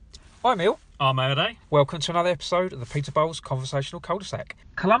I'm Eel. I'm Mad-A. Welcome to another episode of the Peter Bowles Conversational Cul-de-sac.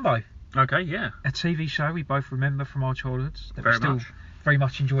 Columbo, Okay, yeah. a TV show we both remember from our childhoods that Very we still much. very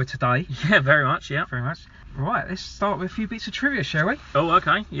much enjoy today. Yeah, very much, yeah. Very much. Right, let's start with a few bits of trivia, shall we? Oh,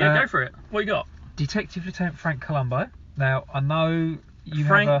 okay. Yeah, Uh, go for it. What you got? Detective Lieutenant Frank Columbo. Now, I know you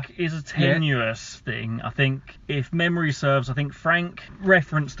Frank have a... is a tenuous thing. I think, if memory serves, I think Frank,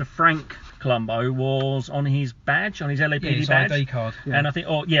 reference to Frank Columbo was on his badge, on his LAPD his badge. ID card. Yeah. And I think,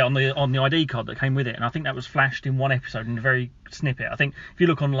 on the ID card that came with it. And I think that was flashed in one episode in a very snippet. I think if you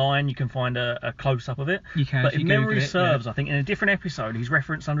look online, you can find a close-up of it. You can, But if if you Google memory it, serves, yeah. I think in a different episode, he's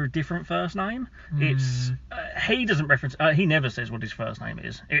referenced under a different first name. It's he doesn't reference. He never says what his first name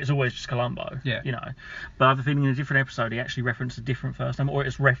is. It's always just Columbo. Yeah. You know. But I have a feeling in a different episode, he actually referenced a different first name, or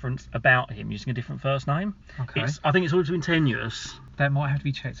it's referenced about him using a different first name. Okay. I think it's always been tenuous. That might have to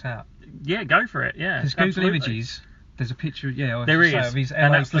be checked out. Yeah, go for it. Yeah. Because Google absolutely. Images, there's a picture, yeah, There is, of his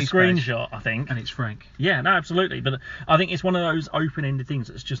and LA that's the police badge, screenshot, I think. and it's Frank. Yeah, no, absolutely. But I think it's one of those open-ended things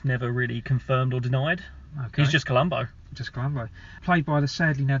that's just never really confirmed or denied. Okay. He's just Columbo. Just Columbo. Played by the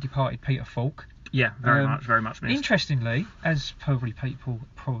sadly now departed Peter Falk. Yeah, very Um, much missed. Interestingly, as probably people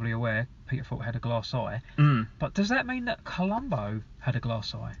probably aware, Peter Falk had a glass eye. But does that mean that Columbo had a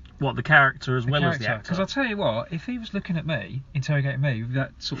glass eye? What, the character as well as the actor? Because I'll tell you what, if he was looking at me, interrogating me with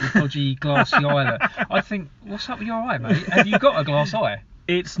that sort of dodgy glassy eye, I'd think, what's up with your eye, mate? Have you got a glass eye?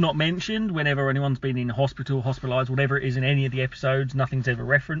 It's not mentioned whenever anyone's been in hospital, hospitalised, whatever it is in any of the episodes. Nothing's ever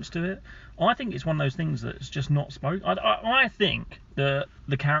referenced to it. I think it's one of those things that's just not spoken. I think the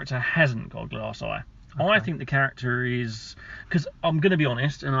character hasn't got a glass eye. Okay. I think the character is... Because I'm going to be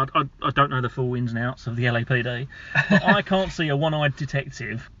honest, and I don't know the full ins and outs of the LAPD, but I can't see a one-eyed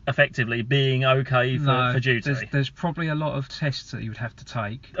detective effectively being okay for duty. There's probably a lot of tests that you would have to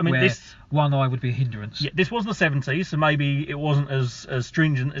take. I mean, where this- one eye would be a hindrance. Yeah, this was the 70s, so maybe it wasn't as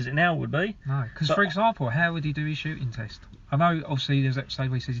stringent as it now would be. No, because But- for example, how would he do his shooting test? I know, obviously, there's an episode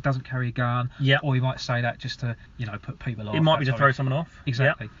where he says he doesn't carry a gun, Yeah. or he might say that just to, put people off. It might that be to type throw of- someone off.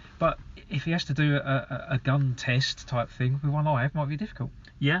 Exactly. But if he has to do a gun test type thing with one eye, it might be difficult.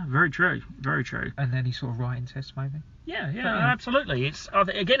 Yeah, very true. Very true. And then he sort of writing tests, maybe. Yeah, yeah. absolutely. It's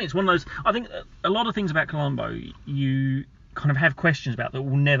it's one of those. I think a lot of things about Columbo you kind of have questions about that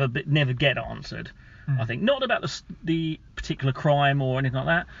will never get answered. I think not about the particular crime or anything like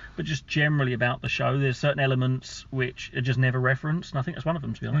that, but just generally about the show. There's certain elements which are just never referenced, and I think that's one of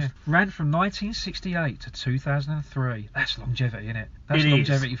them, to be honest. Yeah. Ran from 1968 to 2003. That's longevity, isn't it? That's It is.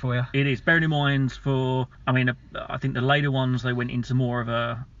 longevity for you. It is. Bearing in mind, I think the later ones they went into more of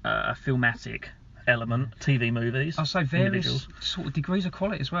a filmatic element, TV movies. I'll say various individuals. sort of degrees of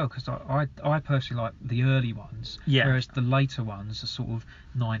quality as well, because I personally like the early ones, Yeah. whereas the later ones, the sort of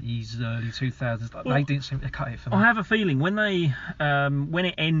 90s, early 2000s, Well, they didn't seem to cut it for me. I have a feeling when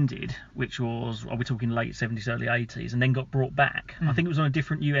it ended, which was, are we talking late 70s, early 80s, and then got brought back, I think it was on a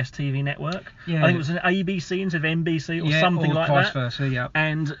different US TV network. Yeah. I think it was an ABC instead of NBC or Yeah, something or like vice that. versa, yeah.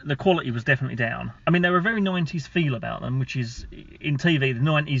 And the quality was definitely down. I mean, there were a very 90s feel about them, which is, in TV, the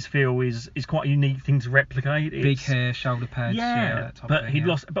 90s feel is quite a unique thing to replicate. Big hair, shoulder pads, that type but of thing. he'd yeah.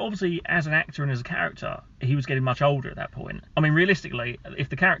 lost. But obviously, as an actor and as a character, he was getting much older at that point. I mean, realistically, if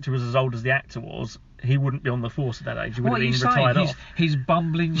the character was as old as the actor was, he wouldn't be on the force at that age. He would What are have you been retired saying? off. His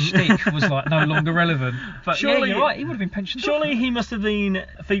bumbling shtick was like no longer relevant. But Surely- yeah, you're right. He would have been pensioned. Surely he must have been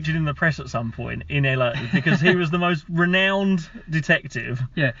featured in the press at some point in LA because he was the most renowned detective.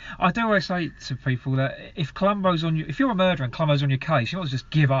 Yeah, I do always say to people that if you're a murderer and Columbo's on your case, you ought to just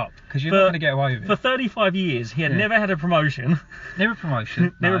give up because you're not going to get away with For it. 35 years, he had Yeah. never had a promotion. Never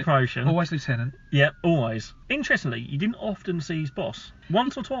promotion. Never no. promotion. Always lieutenant. Yeah, always. Interestingly, you didn't often see his boss.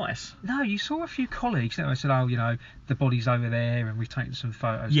 Once or twice. No, you saw a few colleagues that said, the body's over there and we've taken some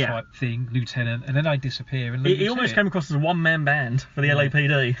photos Yeah. type thing, lieutenant, and then they disappear. And He almost came across as a one-man band for the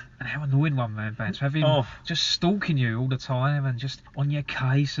LAPD. And how annoying one man bands have him Oh. just just stalking you all the time and just on your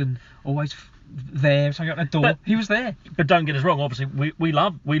case and always there, so you got the door. But- He was there. But don't get us wrong. Obviously, we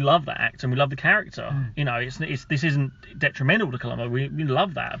love that actor and we love the character. This isn't detrimental to Columbo. We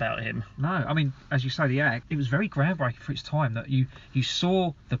love that about him. No, I mean, as you say, the act, it was very groundbreaking for its time that you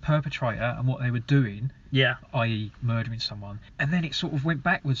saw the perpetrator and what they were doing, Yeah. i.e. murdering someone, and then it sort of went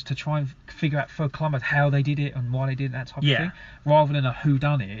backwards to try and figure out for Columbo how they did it and why they did it, that type Yeah. of thing, rather than a who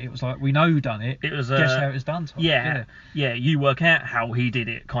done it. It was like, we know who done it, It was guess how it was done type. Yeah. You work out how he did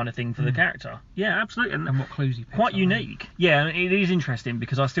it, kind of thing for the character. Yeah, absolutely. And what clues he picked Quite up. unique. Yeah, it is interesting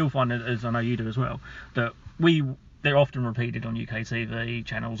because I still find it, as I know you do as well, that they're often repeated on UK TV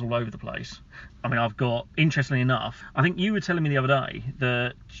channels all over the place. I mean, I've got, interestingly enough, I think you were telling me the other day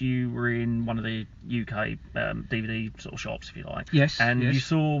that you were in one of the UK DVD sort of shops, if you like. Yes. And yes. you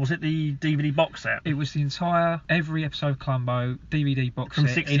saw, was it the DVD box set? It was the entire, every episode of Columbo DVD box From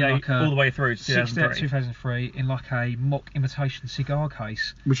set. 68 in like a, all the way through to 2003. 2003 in like a mock imitation cigar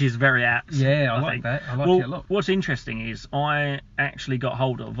case. Which is very apt. Yeah, I like think. that. I like it a lot. What's interesting is I actually got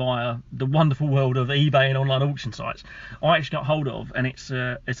hold of, via the wonderful world of eBay and online auction sites, I actually got hold of, and it's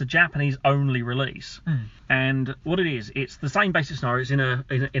a Japanese only release. And what it is, it's the same basic scenario. It's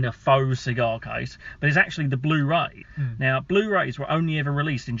in a faux cigar case, but it's actually the Blu-ray. Now, Blu-rays were only ever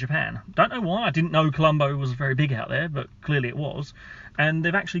released in Japan. Don't know why. I didn't know Columbo was very big out there, but clearly it was. And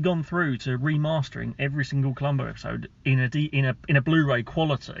they've actually gone through to remastering every single Columbo episode in a Blu-ray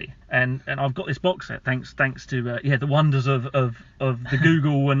quality. And I've got this box set thanks to the wonders of the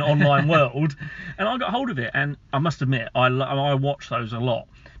Google and online world. And I got hold of it, and I must admit I watch those a lot,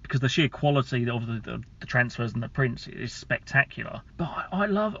 because the sheer quality of the transfers and the prints is spectacular. But I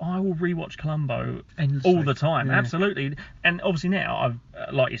will rewatch Columbo Endlessly. all the time, Yeah. absolutely. And obviously now, I've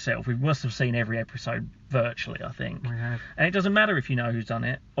like yourself, we must have seen every episode virtually, I think. We have. And it doesn't matter if you know who's done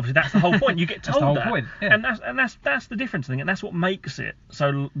it. Obviously, that's the whole point. You get That's told the whole that, point, yeah. and that's the difference, I think, and that's what makes it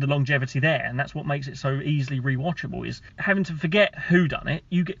so the longevity there, and that's what makes it so easily rewatchable. Is having to forget who done it,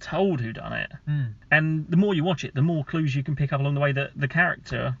 you get told who done it, and the more you watch it, the more clues you can pick up along the way that the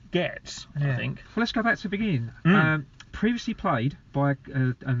character gets. I think. Well, let's go back to the beginning. Previously played by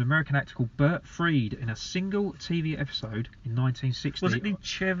an American actor called Bert Freed in a single TV episode in 1960. Was it the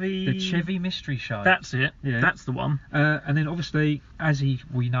Chevy? The Chevy Mystery Show. That's it. Yeah. That's the one. And then obviously, as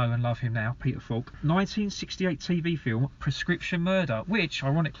we know and love him now, Peter Falk, 1968 TV film Prescription Murder, which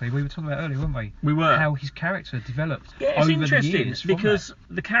ironically we were talking about earlier, weren't we? We were. How his character developed. Yeah, it's over interesting the years from because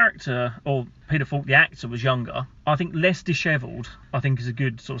the character, or Peter Falk, the actor, was younger. I think less dishevelled, I think, is a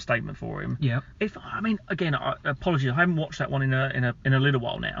good sort of statement for him. Yeah. Again, apologies, I haven't watched that one in a little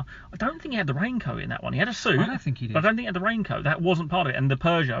while now. I don't think he had the raincoat in that one. He had a suit. I don't think he did. But I don't think he had the raincoat. That wasn't part of it. And the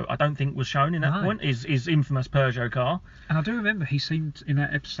Peugeot, I don't think was shown in that point. His infamous Peugeot car. And I do remember he seemed in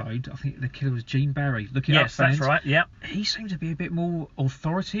that episode, I think the killer was Gene Barry. Looking Yes, up that's right. Yeah. He seemed to be a bit more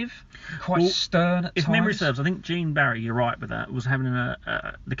authoritative, quite stern at If times. memory serves, I think Gene Barry, you're right with that, was having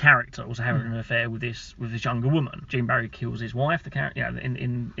the character was having an affair with this younger woman. Gene Barry kills his wife, the character,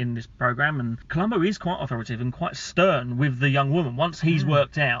 in this program, and Columbo is quite authoritative and quite stern with the young woman. Once he's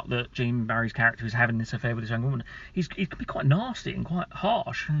worked out that Gene Barry's character is having this affair with this young woman, he could be quite nasty and quite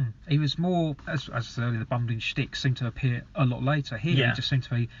harsh. He was more, as I said earlier, the bumbling shtick seemed to appear a lot later. Here he just seemed to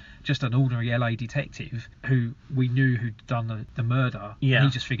be just an ordinary LA detective who we knew who'd done the murder. Yeah. And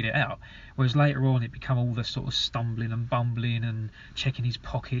he just figured it out. Whereas later on it became all the sort of stumbling and bumbling and checking his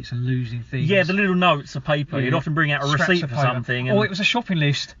pockets and losing things. Yeah, the little notes of paper. Yeah. He'd often bring out a Scraps receipt of for paper. something. Oh, it was a shopping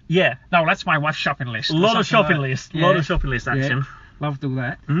list. Yeah. No, that's my wife's shopping list. A lot of shopping list. list. A lot of shopping list action. Yeah. Loved all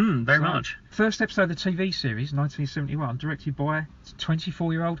that. Very much. First episode of the TV series, 1971, directed by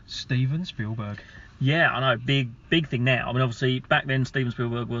 24-year-old Steven Spielberg. Yeah, I know. Big thing now. I mean, obviously, back then Steven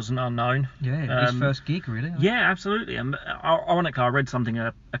Spielberg was an unknown. Yeah, his first gig, really. Yeah, absolutely. Ironically, I read something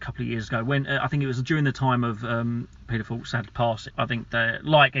a couple of years ago when I think it was during the time of Peter Falk's sad passing. I think that,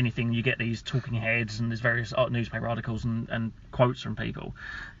 like anything, you get these talking heads and there's various newspaper articles and quotes from people.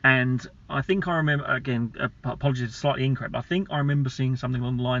 And I think I remember, again, apologies, it's slightly incorrect, but I think I remember seeing something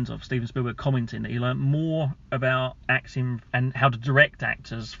along the lines of Steven Spielberg commenting that he learned more about acting and how to direct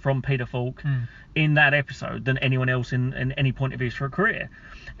actors from Peter Falk in that episode than anyone else in any point of his career.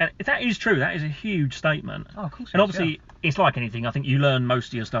 And if that is true, that is a huge statement. Oh, of course. And obviously, it's like anything. I think you learn most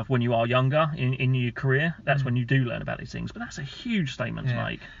of your stuff when you are younger in your career. That's when you do learn about these things. But that's a huge statement to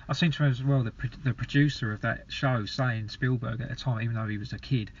make. I seem to remember as well the producer of that show saying Spielberg at the time, even though he was a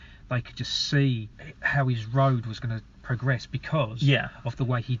kid, they could just see how his road was going to progress because of the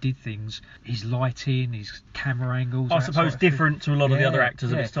way he did things, his lighting, his camera angles. I suppose different to a lot of the other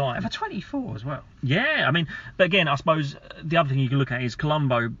actors of his time. And for 24 as well. Yeah, I mean, but again, I suppose the other thing you can look at is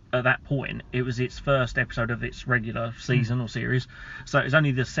Columbo at that point. It was its first episode of its regular season or series, so it was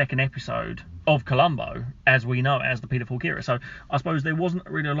only the second episode of Columbo as we know it, as the Peter Falk era. So I suppose there wasn't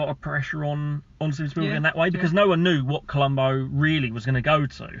really a lot of pressure on Steven Spielberg in that way because no one knew what Columbo really was going to go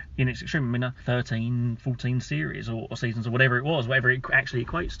to in its extreme. I mean, a 13, 14 series or seasons or whatever it was, whatever it actually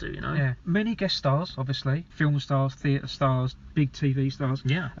equates to, you know. Yeah, many guest stars, obviously, film stars, theatre stars, big TV stars.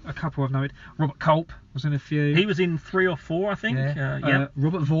 Yeah, a couple I've noted. Robert Culp was in a few. He was in 3 or 4, I think.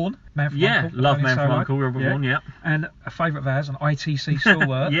 Robert Vaughn. Man from Yeah, Uncle. love Man from Uncle, Robert Vaughan, yeah. And a favourite of ours, an ITC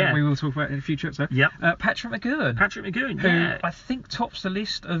stalwart, that we will talk about in a future episode. Yep. Patrick McGoohan. Patrick McGoohan, who I think tops the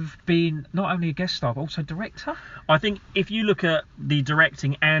list of being not only a guest star, but also director. I think if you look at the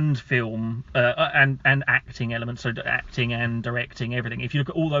directing and film and acting elements, so acting and directing, everything, if you look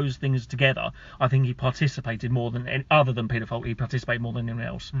at all those things together, I think he participated more than, other than Peter Falk, he participated more than anyone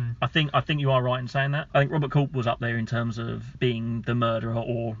else. I think you are right in saying that. I think Robert Culp was up there in terms of being the murderer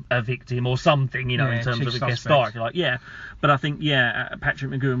or a victim or something, in terms of a guest star, if you like. Yeah, but I think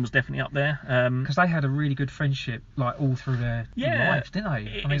Patrick McGoohan was definitely up there. Because they had a really good friendship, like all through their lives, didn't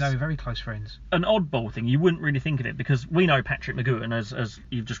they? I mean, they were very close friends. An oddball thing, you wouldn't really think of it, because we know Patrick McGoohan, as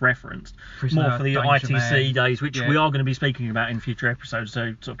you've just referenced, Prisoner, more for the Danger ITC Man. days, which we are going to be speaking about in future episodes,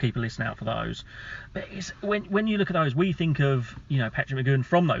 so sort of keep a listen out for those. But when you look at those, we think of Patrick McGoohan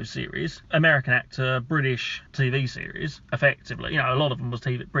from those series, American actor, British TV series, effectively. A lot of them was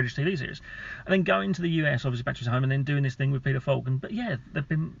British TV series, and then going to the US, obviously back to his home, and then doing this thing with Peter Falk. But they've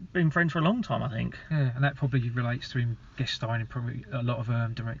been friends for a long time, I think. Yeah, and that probably relates to him guest starring in probably a lot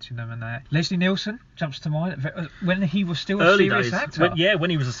of directing them and that. Leslie Nielsen jumps to mind when he was still a serious actor. When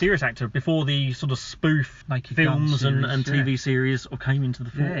he was a serious actor before the sort of spoof Naked films Gun and series, TV series came into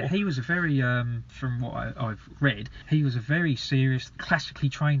the fore. Yeah, he was a very, from what I've read, he was a very serious, classically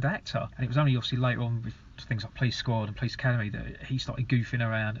trained actor, and it was only obviously later on with things like Police Squad and Police Academy that he started goofing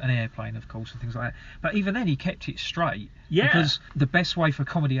around, an Airplane, of course, and things like that. But even then, he kept it straight. Yeah. Because the best way for a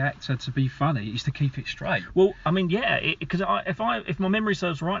comedy actor to be funny is to keep it straight. Well, I mean, because if my memory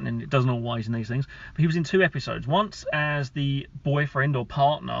serves right, and it doesn't always in these things, but he was in 2 episodes. Once as the boyfriend or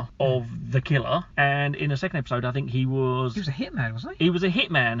partner of the killer, and in a second episode, I think he was a hitman, wasn't he? He was a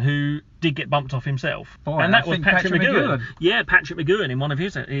hitman who did get bumped off himself. And that was Patrick McGoohan. Yeah, Patrick McGoohan in one of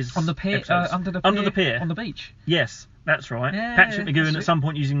his on the pier, under the pier, on the beach. Yes. That's right. Yeah, Patrick McGoohan at some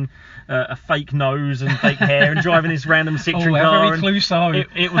point using a fake nose and fake hair and driving this random Citroen car. Very Clouseau.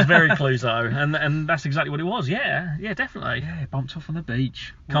 It was very Clouseau, and that's exactly what it was. Yeah, definitely. Yeah, bumped off on the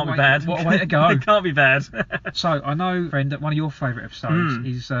beach. Can't be bad. What a way to go. It can't be bad. So I know, friend, that one of your favourite episodes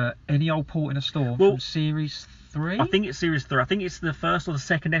is Any Old Port in a Storm from series 3? I think it's series 3. I think it's the first or the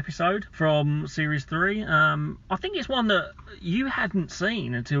second episode from series 3. I think it's one that you hadn't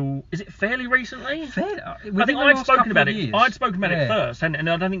seen until, is it fairly recently? I think I'd spoken about it. I'd spoken about it first, and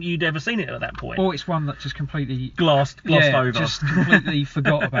I don't think you'd ever seen it at that point. Or it's one that just completely glossed over, just completely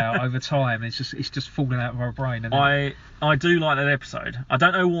forgot about over time. It's just fallen out of our brain. I do like that episode. I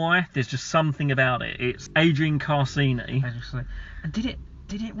don't know why. There's just something about it. It's Adrian Carsini. And did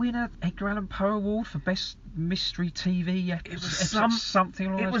it win an Edgar Allan Poe Award for Best Mystery TV? It was something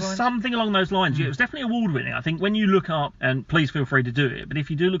along those lines. Something along those lines. Yeah, it was definitely award-winning. I think when you look up, and please feel free to do it, but if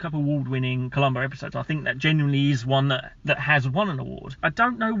you do look up award-winning Columbo episodes, I think that genuinely is one that has won an award. I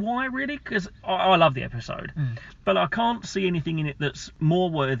don't know why, really, because I love the episode, but I can't see anything in it that's more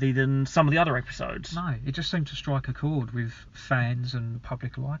worthy than some of the other episodes. No, it just seemed to strike a chord with fans and the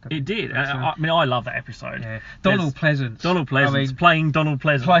public alike. It did. I mean, I love that episode. Yeah. Donald Pleasance. Playing Donald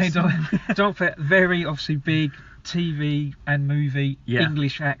Pleasance. Donald Pleasance, very obviously big TV and movie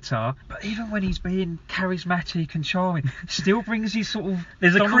English actor, but even when he's being charismatic and charming, still brings his sort of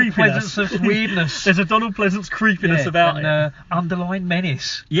Donald Pleasance of weirdness. There's a Donald Pleasance creepiness about it. Underlying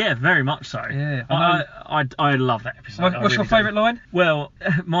menace. Yeah, very much so. Yeah, I love that episode. What's your favourite line? Well,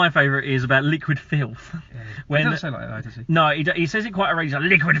 my favourite is about liquid filth. Yeah. He doesn't say like that, does he? No, he says it quite outrageous, like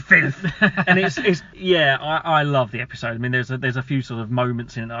liquid filth. And I love the episode. I mean, there's a few sort of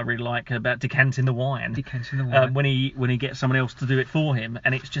moments in it that I really like about decanting the wine. When he gets someone else to do it for him,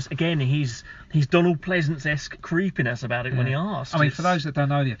 and it's just again he's Donald Pleasance-esque creepiness about it when he asks. I mean, for those that don't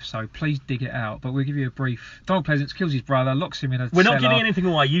know the episode, please dig it out. But we'll give you a brief. Donald Pleasance kills his brother, locks him in a cellar. We're not giving anything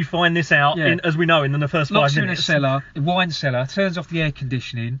away. You find this out as we know in the first 5 minutes. Locks him in a cellar, a wine cellar, turns off the air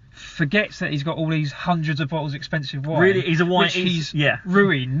conditioning, forgets that he's got all these hundreds of bottles of expensive wine. Really, he's a wine. Which he's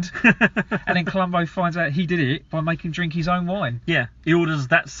ruined, and then Columbo finds out he did it by making him drink his own wine. Yeah, he orders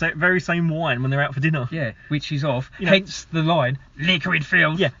that very same wine when they're out for dinner. Yeah, which he's off. Hence the line, liquid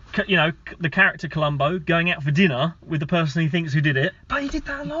filth. Yeah, the character Columbo going out for dinner with the person he thinks who did it. But he did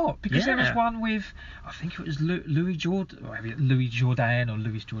that a lot, because there was one with, I think it was Louis Jordan, or Louis Jourdan,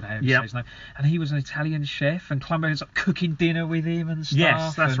 and he was an Italian chef, and Columbo was like cooking dinner with him and stuff.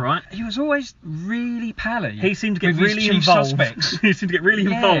 Yes, that's right. He was always really pally. He seemed to get really involved. He seemed to get really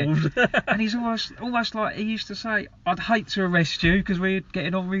involved. And he's almost like he used to say, I'd hate to arrest you because we're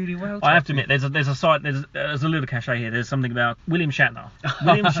getting on really well. I have to admit, there's a little cachet here. There's something about William Shatner.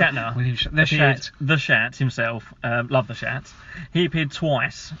 William Shatner. The Shat. The Shat himself. Love the Shat. He appeared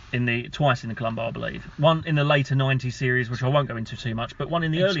twice in the Columbo, I believe. One in the later 90s series, which I won't go into too much, but one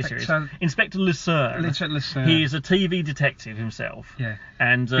in the early series. Inspector Lucerne. He is a TV detective himself. Yeah.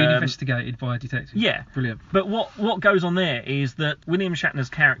 And being investigated by a detective. Yeah. Brilliant. But what goes on there is that William Shatner's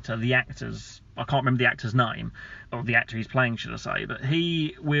character, the actor's, I can't remember the actor's name, or the actor he's playing, should I say, but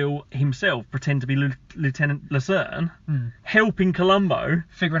he will himself pretend to be Lieutenant Lucerne, helping Columbo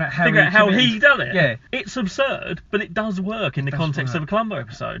figuring out how he done it. Yeah. It's absurd, but it does work in the context of a Columbo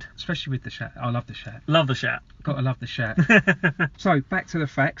episode. Especially with the Shat. I love the Shat. Love the Shat. Gotta love the Shat. So, back to the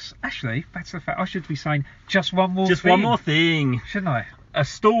facts. Actually, back to the fact. I should be saying just one more thing. Just one more thing. Shouldn't I? A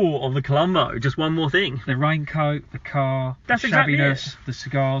store of the Columbo, just one more thing. The raincoat, the car, that's the shabbiness, exactly the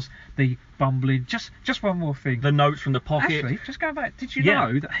cigars, the bumbling. Just one more thing. The notes from the pocket. Actually, just going back, did you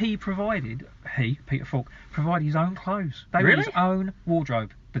know that Peter Falk, provided his own clothes? They were his own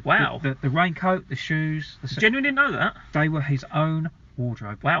wardrobe. The raincoat, the shoes. Genuinely didn't know that. They were his own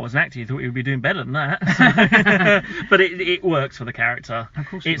wardrobe. Wow, as an actor, you thought he would be doing better than that. But it works for the character. Of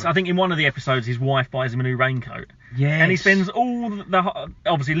course I think in one of the episodes, his wife buys him a new raincoat. Yes. And he spends all the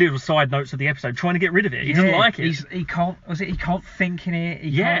obviously little side notes of the episode trying to get rid of it. He doesn't like it. He can't think in it.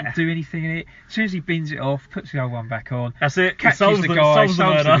 He can't do anything in it. As soon as he bins it off, puts the old one back on. That's it. Catches the guy,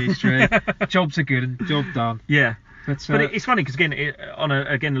 solves the mystery. Jobs are good and job done. Yeah. But it's funny because again,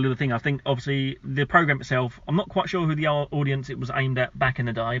 a little thing. I think obviously the program itself. I'm not quite sure who the audience it was aimed at back in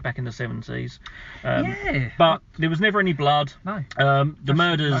the day, back in the 70s. But there was never any blood. No. The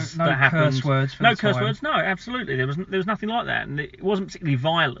murders that happened. Curse words. No curse words. No, absolutely. There was nothing like that, and it wasn't particularly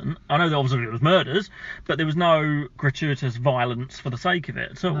violent. I know that obviously it was murders, but there was no gratuitous violence for the sake of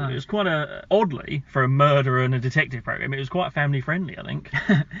it. So it was quite oddly for a murder and a detective program. It was quite family friendly, I think.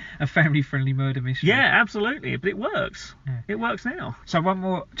 A family friendly murder mystery. Yeah, absolutely. But it works. It works now. So one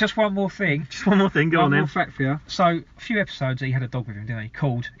more thing. Just one more thing. Go on then. One more fact for you. So a few episodes he had a dog with him, didn't he?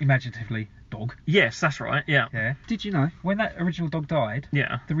 Called imaginatively Dog. Yes, that's right. Yeah. Yeah. Did you know when that original dog died?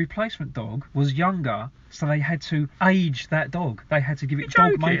 Yeah. The replacement dog was younger, so they had to age that dog. They had to give it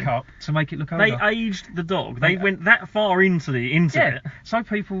dog makeup to make it look older. They aged the dog. They went that far into it. So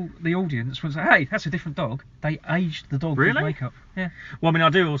people, the audience, would say, "Hey, that's a different dog." They aged the dog with makeup. Yeah. Well, I mean, I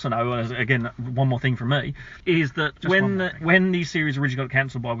do also know, again, one more thing from me, is that when these series originally got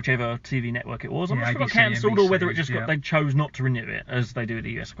cancelled by whichever TV network it was, I'm not sure it got cancelled or whether it just they chose not to renew it, as they do in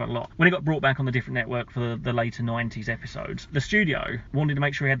the US quite a lot. When it got brought back on the different network for the later 90s episodes, the studio wanted to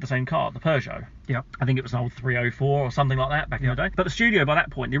make sure he had the same car, the Peugeot. Yeah. I think it was an old 304 or something like that back in the day. But the studio, by that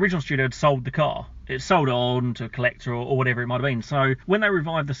point, the original studio had sold the car. It sold it on to a collector or whatever it might have been. So when they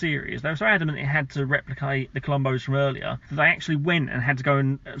revived the series, they were so adamant it had to replicate the Columbos from earlier that they actually went and had to go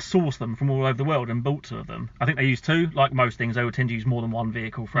and source them from all over the world and bought two of them. I think they used two. Like most things, they would tend to use more than one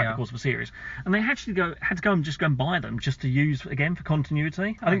vehicle throughout the course of a series. And they actually had to go and buy them just to use again for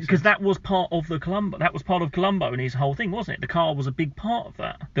continuity. I think because that was part of the Columbo. That was part of Columbo and his whole thing, wasn't it? The car was a big part of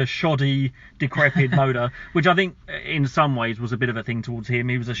that. The shoddy, decrepit motor, which I think in some ways was a bit of a thing towards him.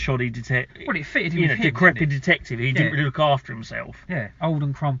 He was a shoddy detective. Well, it fitted him. Decrepit detective. He didn't really look after himself. Yeah, old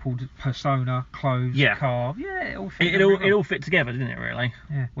and crumpled persona, clothes, car. Yeah, it all fit. It all fit together, didn't it? Really.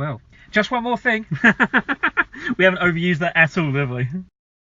 Yeah. Well, just one more thing. We haven't overused that at all, have we?